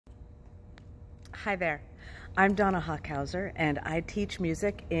Hi there. I'm Donna Hockhauser and I teach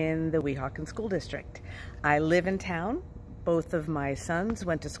music in the Weehawken School District. I live in town. Both of my sons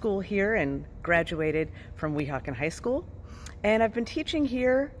went to school here and graduated from Weehawken High School. And I've been teaching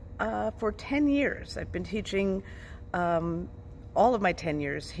here for 10 years. I've been teaching all of my 10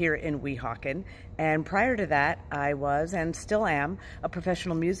 years here in Weehawken. And prior to that, I was and still am a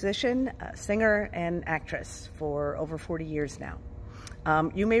professional musician, singer, and actress for over 40 years now.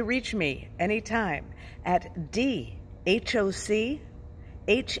 You may reach me anytime at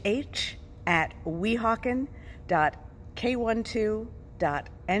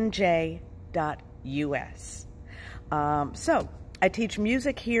dhocc@weehawken.k12.nj.us. So I teach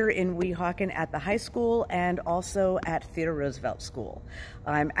music here in Weehawken at the high school and also at Theodore Roosevelt School.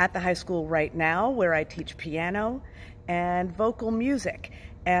 I'm at the high school right now where I teach piano and vocal music.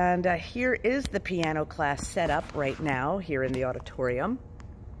 And here is the piano class set up right now here in the auditorium.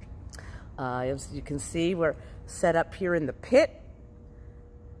 As you can see, we're set up here in the pit.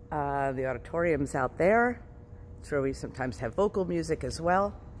 The auditorium's out there. It's where we sometimes have vocal music as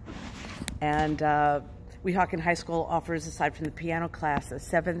well. And Weehawken High School offers, aside from the piano class, a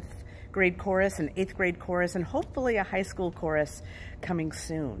 7th grade chorus, an 8th grade chorus, and hopefully a high school chorus coming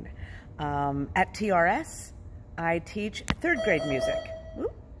soon. At TRS, I teach 3rd grade music.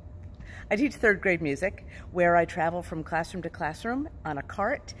 I teach 3rd grade music, where I travel from classroom to classroom on a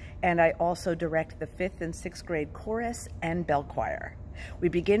cart, and I also direct the 5th and 6th grade chorus and bell choir. We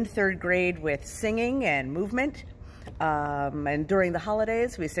begin 3rd grade with singing and movement, and during the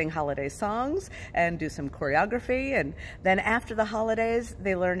holidays, we sing holiday songs and do some choreography, and then after the holidays,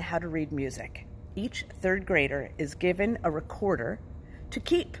 they learn how to read music. Each 3rd grader is given a recorder to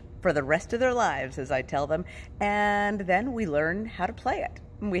keep for the rest of their lives, as I tell them, and then we learn how to play it.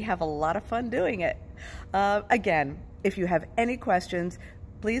 We have a lot of fun doing it. Again, if you have any questions,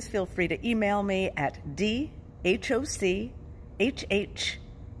 please feel free to email me at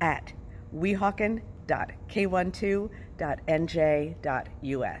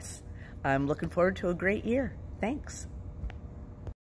dhocc@weehawken.k12.nj.us. I'm looking forward to a great year. Thanks.